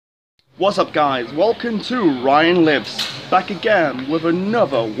What's up guys, welcome to Ryan Lives, back again with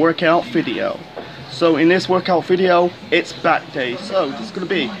another workout video. So in this workout video, it's back day, so this is going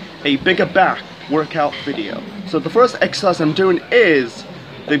to be a bigger back workout video. So the first exercise I'm doing is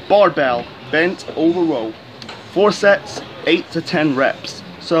the barbell bent over row. 4 sets, 8 to 10 reps.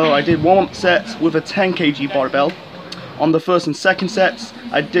 So I did warm-up sets with a 10 kg barbell. On the first and second sets,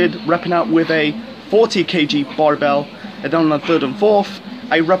 I did repping out with a 40 kg barbell, and then on the third and fourth,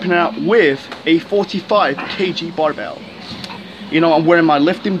 I repping out with a 45 kg barbell. You know, I'm wearing my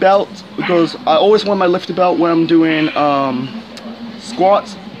lifting belt because I always wear my lifting belt when I'm doing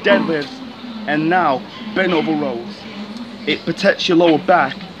squats, deadlifts, and now bent over rows. It protects your lower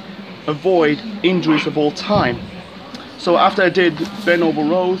back, avoid injuries of all time. So after I did bent over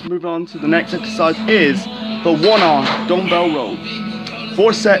rows, moving on to the next exercise is the one-arm dumbbell rows.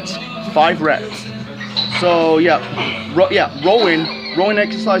 4 sets, 5 reps. So rowing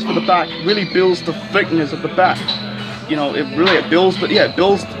exercise for the back really builds the thickness of the back. You know, it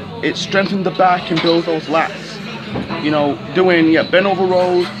strengthens the back and builds those lats. You know, doing bent over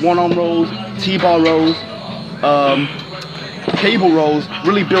rows, one-arm rows, T-bar rows, cable rows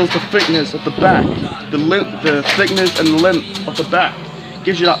really builds the thickness of the back, the thickness and length of the back.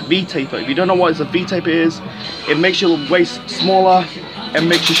 Gives you that V-taper. If you don't know what a V-taper is, it makes your waist smaller and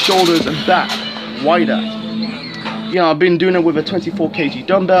makes your shoulders and back wider. You know, I've been doing it with a 24 kg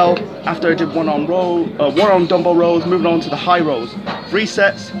dumbbell. After I did one-arm dumbbell rows, moving on to the high rows. 3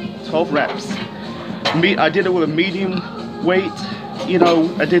 sets, 12 reps. I did it with a medium weight. You know,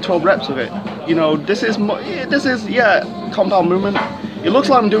 I did 12 reps with it. You know, this is compound movement. It looks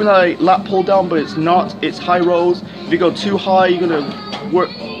like I'm doing a lat pull down, but it's not. It's high rows. If you go too high, you're gonna work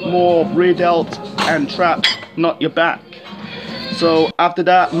more rear delt and trap, not your back. So after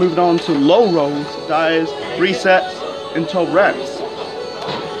that, moving on to low rows, that is 3 sets and 12 reps.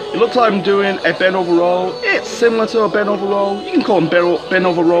 It looks like I'm doing a bent over row. It's similar to a bent over row. You can call them bent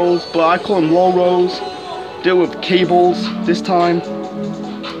over rows, but I call them low rows. Deal with cables this time.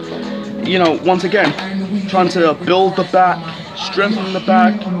 You know, once again, trying to build the back, strengthen the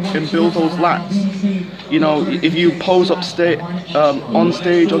back, and build those lats. You know, if you pose on stage on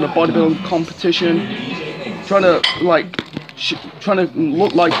a bodybuilding competition, trying to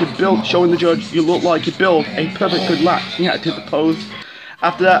look like you built, showing the judge you look like you built a perfect good lat. Yeah, I did the pose.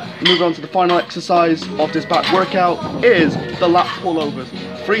 After that, move on to the final exercise of this back workout is the lat pullovers.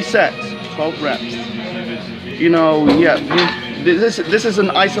 3 sets, 12 reps. You know, this is an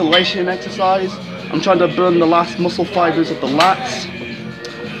isolation exercise. I'm trying to burn the last muscle fibers of the lats.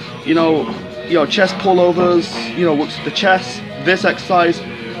 You know, chest pullovers. You know, works the chest. This exercise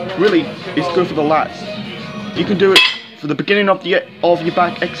really is good for the lats. You can do it for the beginning of your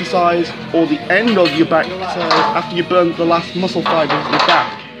back exercise or the end of your back exercise after you burn the last muscle fibers in your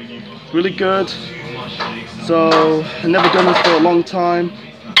back. Really good. So I've never done this for a long time.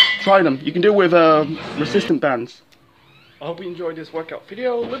 Try them. You can do it with resistant bands. I hope you enjoyed this workout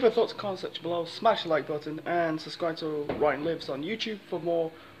video. Leave your thoughts and comments section below. Smash the like button and subscribe to Ryan Lives on YouTube for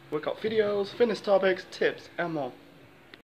more workout videos, fitness topics, tips, and more.